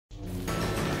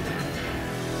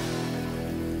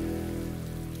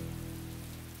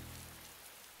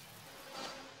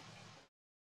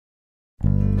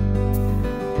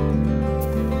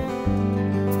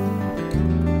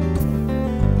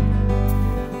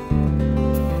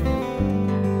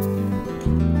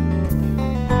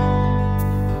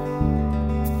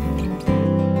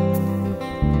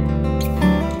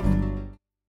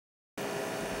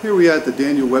Here we are at the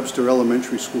Daniel Webster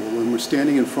Elementary School, and we're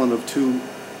standing in front of two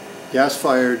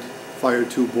gas-fired fire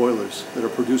tube boilers that are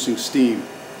producing steam.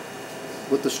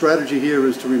 What the strategy here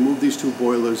is to remove these two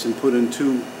boilers and put in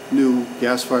two new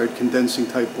gas-fired condensing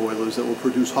type boilers that will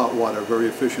produce hot water very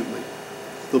efficiently.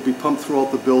 They'll be pumped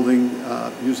throughout the building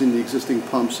using the existing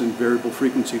pumps and variable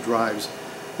frequency drives.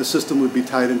 The system would be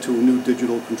tied into a new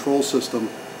digital control system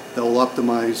that will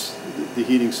optimize the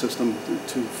heating system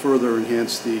to further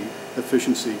enhance the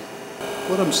efficiency.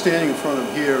 What I'm standing in front of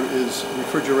here is a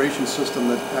refrigeration system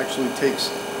that actually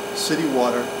takes city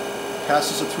water,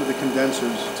 passes it through the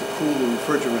condensers to cool the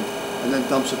refrigerant, and then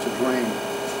dumps it to drain.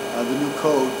 The new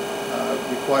code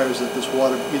requires that this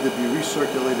water either be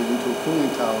recirculated into a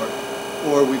cooling tower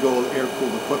or we go with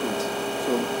air-cooled equipment.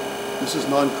 So this is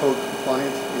non-code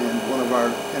compliant, and one of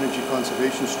our energy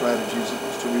conservation strategies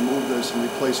is to remove this and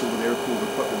replace it with air-cooled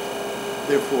equipment,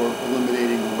 therefore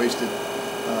eliminating the wasted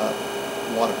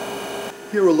water.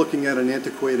 Here we're looking at an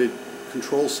antiquated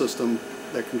control system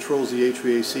that controls the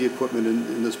HVAC equipment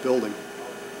in this building.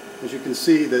 As you can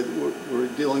see, that we're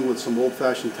dealing with some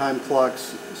old-fashioned time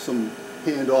clocks, some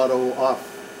hand auto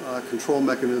off control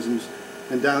mechanisms,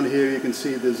 and down here you can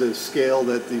see there's a scale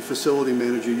that the facility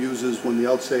manager uses when the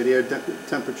outside air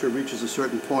temperature reaches a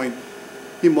certain point.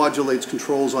 He modulates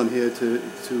controls on here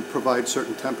to provide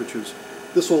certain temperatures.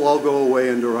 This will all go away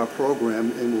under our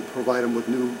program, and we'll provide them with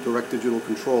new direct digital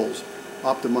controls,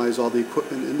 optimize all the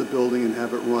equipment in the building and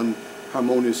have it run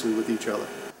harmoniously with each other.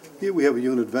 Here we have a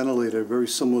unit ventilator very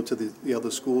similar to the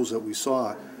other schools that we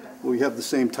saw. We have the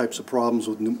same types of problems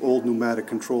with old pneumatic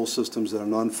control systems that are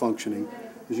non-functioning.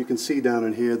 As you can see down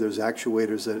in here, there's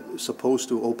actuators that are supposed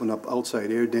to open up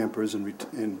outside air dampers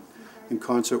in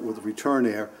concert with return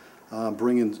air,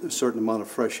 bring in a certain amount of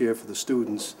fresh air for the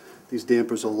students. These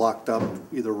dampers are locked up,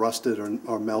 either rusted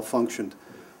or malfunctioned.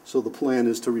 So the plan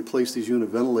is to replace these unit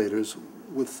ventilators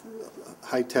with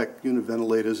high-tech unit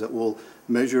ventilators that will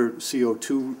measure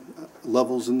CO2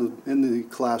 levels in the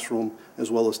classroom as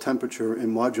well as temperature,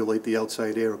 and modulate the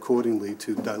outside air accordingly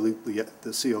to dilute the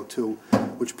CO2,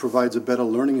 which provides a better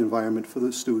learning environment for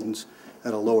the students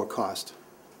at a lower cost.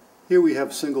 Here we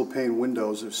have single-pane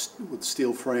windows with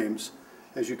steel frames.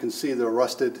 As you can see, they're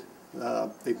rusted.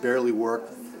 They barely work,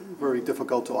 very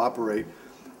difficult to operate.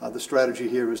 The strategy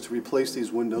here is to replace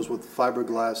these windows with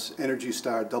fiberglass Energy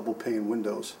Star double-pane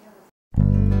windows.